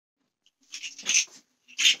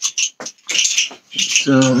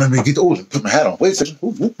Let me get old and put my hat on. Wait a second.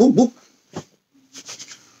 Whoop, whoop, whoop, whoop.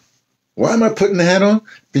 Why am I putting the hat on?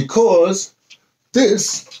 Because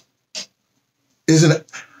this is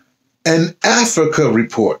an Africa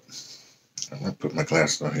report. I'm going to put my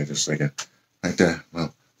glasses on here just a second. Like that.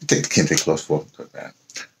 Well, you take the kente clothes for that.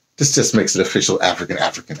 This just makes it official African,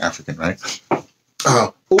 right?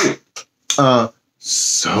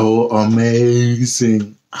 So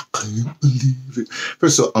amazing. I can't believe it.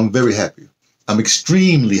 First of all, I'm very happy. I'm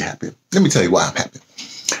extremely happy. Let me tell you why I'm happy.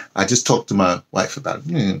 I just talked to my wife about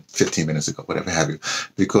 15 minutes ago, whatever have you,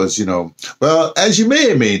 because, well, as you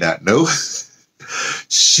may or may not know,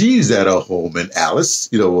 she's at her home in Alice,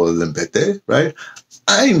 or Limbete, right?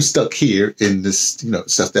 I'm stuck here in this,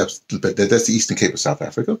 that's the Eastern Cape of South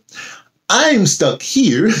Africa. I'm stuck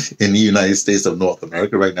here in the United States of North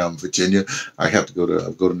America. Right now I'm in Virginia. I have to go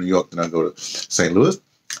to New York, then I go to St. Louis.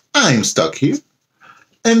 I'm stuck here.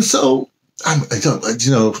 And so,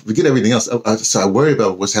 forget everything else. So I worry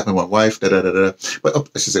about what's happening with my wife, But I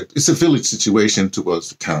should say, it's a village situation towards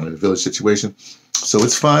the town, and a village situation. So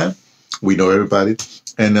it's fine. We know everybody.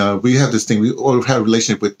 And we have this thing. We all have a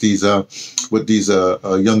relationship with these young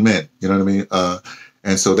men. You know what I mean?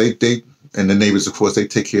 And so they and the neighbors, of course, they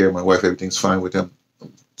take care of my wife. Everything's fine with them.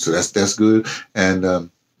 So that's good. And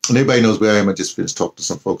everybody knows where I am. I just finished talking to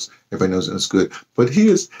some folks. Everybody knows it's good. But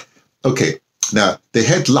okay. Now, they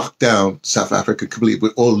had locked down South Africa completely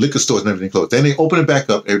with all liquor stores and everything closed. Then they opened it back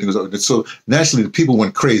up. Everything was open. So naturally, the people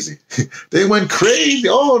went crazy. They went crazy.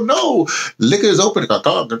 Oh, no. Liquor is open. Back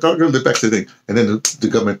to the thing. And then the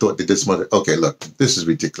government thought they did some other. Okay, look, this is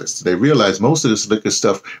ridiculous. They realized most of this liquor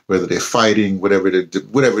stuff, whether they're fighting, whatever it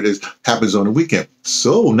is, happens on the weekend.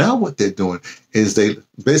 So now what they're doing is they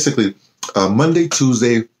basically Monday,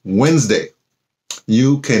 Tuesday, Wednesday,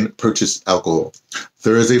 you can purchase alcohol.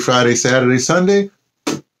 Thursday, Friday, Saturday, Sunday,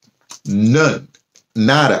 none,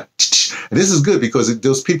 nada. And this is good because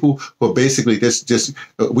those people who are basically just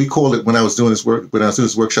we call it when I was doing this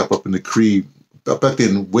workshop up in the Cree,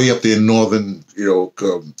 way up there in northern,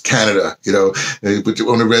 Canada,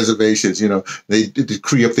 on the reservations, the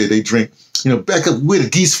Cree up there, they drink, back up where the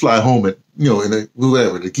geese fly home at,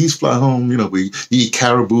 whatever, the geese fly home, we eat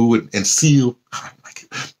caribou and seal,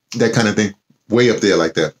 that kind of thing, way up there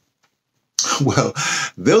like that. Well,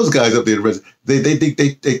 those guys up there,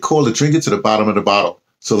 they call the drink it to the bottom of the bottle.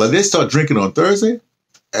 So like they start drinking on Thursday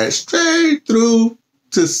and straight through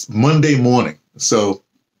to Monday morning. So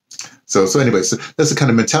anyway, so that's the kind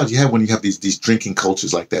of mentality you have when you have these drinking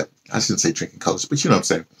cultures like that. I shouldn't say drinking cultures, but you know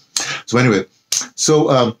what I'm saying. So anyway,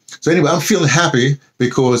 I'm feeling happy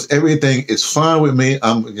because everything is fine with me.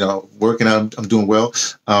 I'm working out. I'm doing well.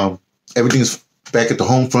 Everything is back at the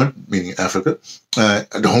home front, meaning Africa,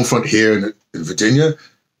 at the home front here in Virginia,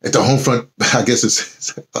 at the home front, I guess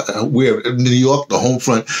we're in New York, the home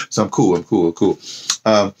front. So I'm cool.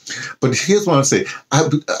 But here's what I'm saying.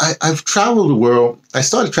 I've traveled the world. I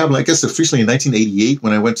started traveling, I guess, officially in 1988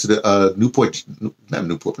 when I went to the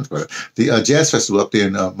the Jazz Festival up there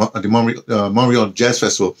in the Montreal Jazz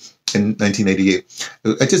Festival in 1988.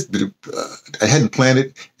 I hadn't planned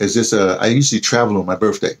it. It's just I usually travel on my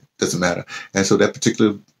birthday. Doesn't matter. And so that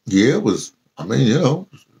particular year was, the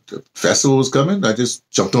festival was coming. I just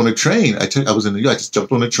jumped on a train. I was in New York. I just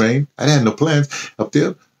jumped on a train. I had no plans up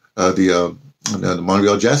there. The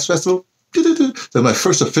Montreal Jazz Festival. So my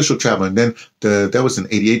first official travel. And then that was in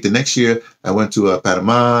 88. The next year, I went to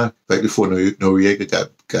Panama right before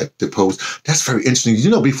Noriega got deposed. That's very interesting.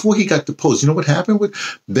 Before he got deposed, what happened with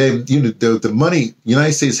them? The money,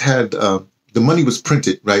 United States had, the money was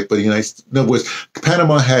printed, right? But in other words,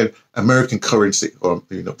 Panama had American currency or,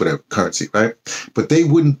 whatever currency, right? But they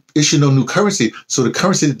wouldn't issue no new currency. So the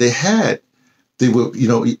currency that they had, they would,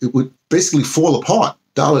 it would basically fall apart.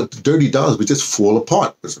 Dirty dollars would just fall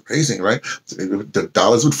apart. It was amazing, right? The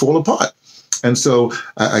dollars would fall apart. And so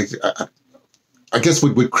I guess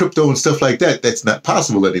with crypto and stuff like that, that's not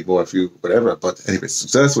possible anymore whatever. But anyway,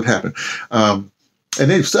 so that's what happened. And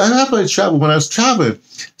then so after I traveled, when I was traveling,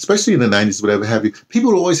 especially in the 90s, whatever have you, people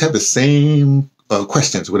would always have the same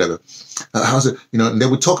questions, whatever. How's it, and they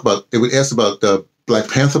would ask about the Black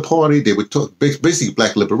Panther Party. They would talk basically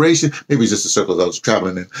Black liberation. Maybe it's just the circles I was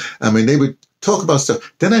traveling in. They would talk about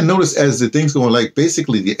stuff. Then I noticed as the things going, like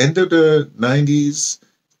basically the end of the 90s,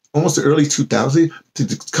 almost the early 2000s,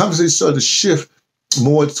 the conversation started to shift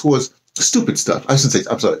more towards stupid stuff. I shouldn't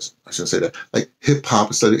say that. Like hip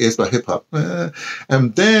hop, started to ask about hip hop.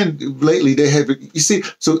 And then lately they have,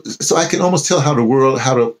 so I can almost tell how the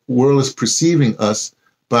world is perceiving us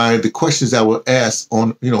by the questions that were asked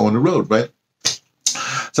on the road, right?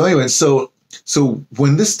 So anyway, so So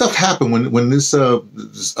when this stuff happened, when this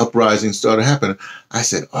uprising started happening, I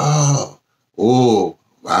said, oh,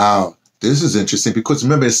 wow, this is interesting, because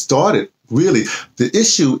remember, it started really, the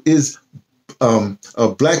issue is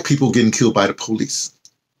of black people getting killed by the police.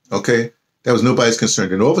 Okay, that was nobody's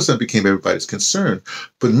concern, and all of a sudden became everybody's concern.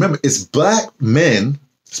 But remember, it's black men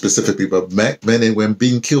specifically, but black men and women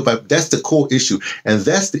being killed by, that's the core issue, and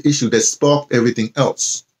that's the issue that sparked everything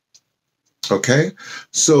else. Okay,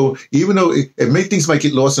 so even though things might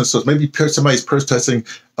get lost in the sauce, maybe somebody's protesting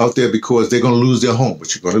out there because they're going to lose their home,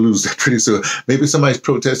 which you're going to lose that pretty soon. Maybe somebody's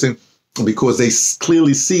protesting because they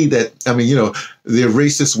clearly see that, their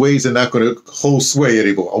racist ways are not going to hold sway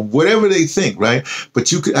anymore, or whatever they think, right?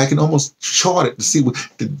 But I can almost chart it to see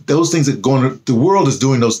those things that the world is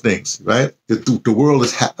doing those things, right? The world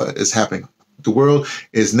is happening. The world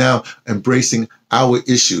is now embracing our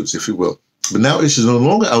issues, if you will. But now issues no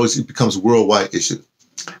longer ours, it becomes worldwide issue.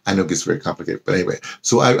 I know it gets very complicated, but anyway.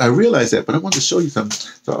 So I realized that, but I want to show you something.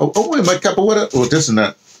 So, wait, my capoeira. Oh, this is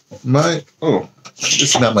not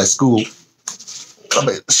this is not my school. Let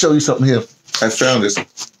me show you something here. I found this.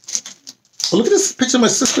 Oh, look at this picture of my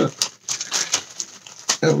sister.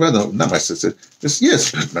 Rather, not my sister.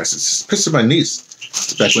 Yes, my sister. Picture of my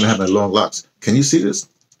niece. Back when I had my long locks. Can you see this?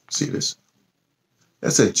 See this?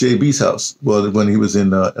 That's at JB's house. Well, when he was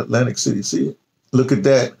in Atlantic City. See it? Look at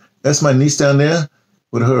that. That's my niece down there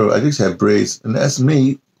with her. I just had braids. And that's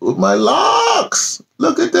me with my locks.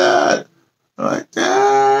 Look at that. Right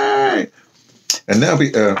there. And now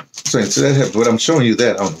but I'm showing you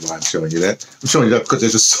that. I don't know why I'm showing you that. I'm showing you that because I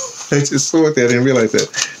just saw it there. I didn't realize that.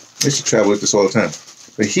 I used to travel with this all the time.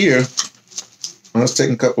 But here, when I was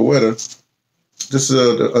taking capoeira, this is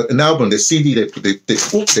an album, the CD they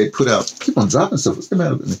put out. Keep on dropping stuff. What's the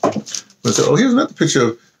matter with me? But so, here's another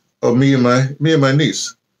picture of me and my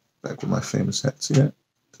niece. Back with my famous hat. See that?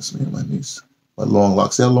 That's me and my niece. My long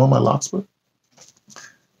locks. See how long my locks were?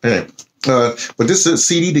 Anyway, but this is a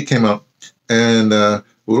CD that came out, and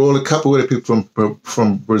with all the capoeira people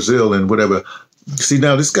from Brazil and whatever. See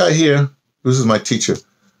now, this guy here. This is my teacher.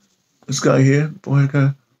 This guy here, boy,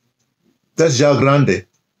 that's Jao Grande.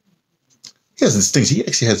 He has distinction. He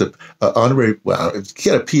actually has a honorary. Well, he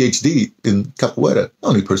had a PhD in capoeira. The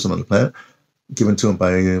only person on the planet, given to him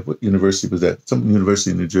by what university was that? Some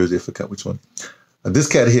university in New Jersey. I forgot which one. This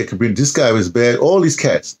cat here can bring. This guy was bad. All these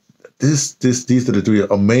cats. These are the three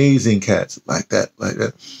amazing cats like that.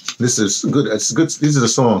 This is good. It's good. These are the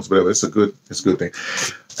songs. Whatever. It's a good thing.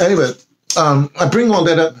 Anyway. I bring all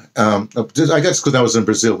that up. I guess because I was in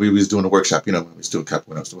Brazil, we was doing a workshop. When we was doing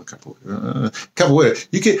capoeira. I was doing capoeira. Capoeira.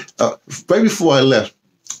 You can right before I left.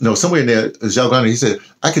 No, somewhere in there, Jao Grande, he said,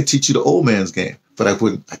 "I could teach you the old man's game, but I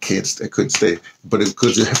wouldn't. I couldn't stay. But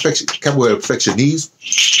because capoeira affects your knees,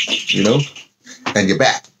 and your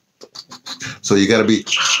back. So you gotta be.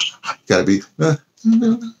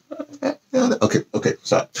 Okay.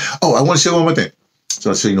 Sorry. Oh, I want to show you one more thing.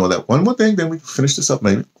 So I'll show you all that one more thing. Then we can finish this up,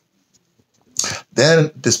 maybe.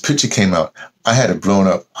 Then this picture came out. I had it blown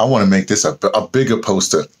up. I want to make this a bigger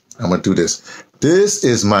poster. I'm going to do this. This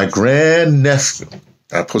is my grandnephew.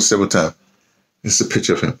 I posted several times. This is a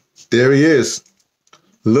picture of him. There he is.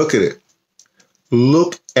 Look at it.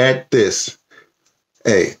 Look at this.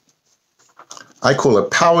 Hey, I call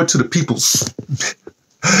it power to the peoples.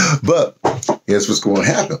 But here's what's going to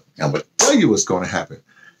happen. I'm going to tell you what's going to happen.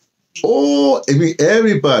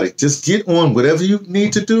 Everybody, just get on whatever you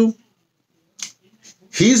need to do.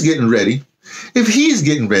 He's getting ready. If he's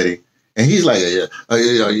getting ready, and he's like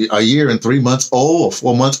a year and 3 months old or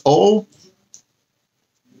 4 months old,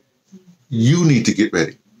 you need to get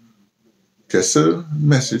ready. Just a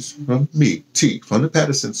message from me, T, from the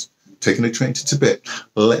Pattersons, taking the train to Tibet,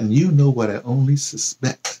 letting you know what I only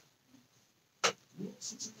suspect.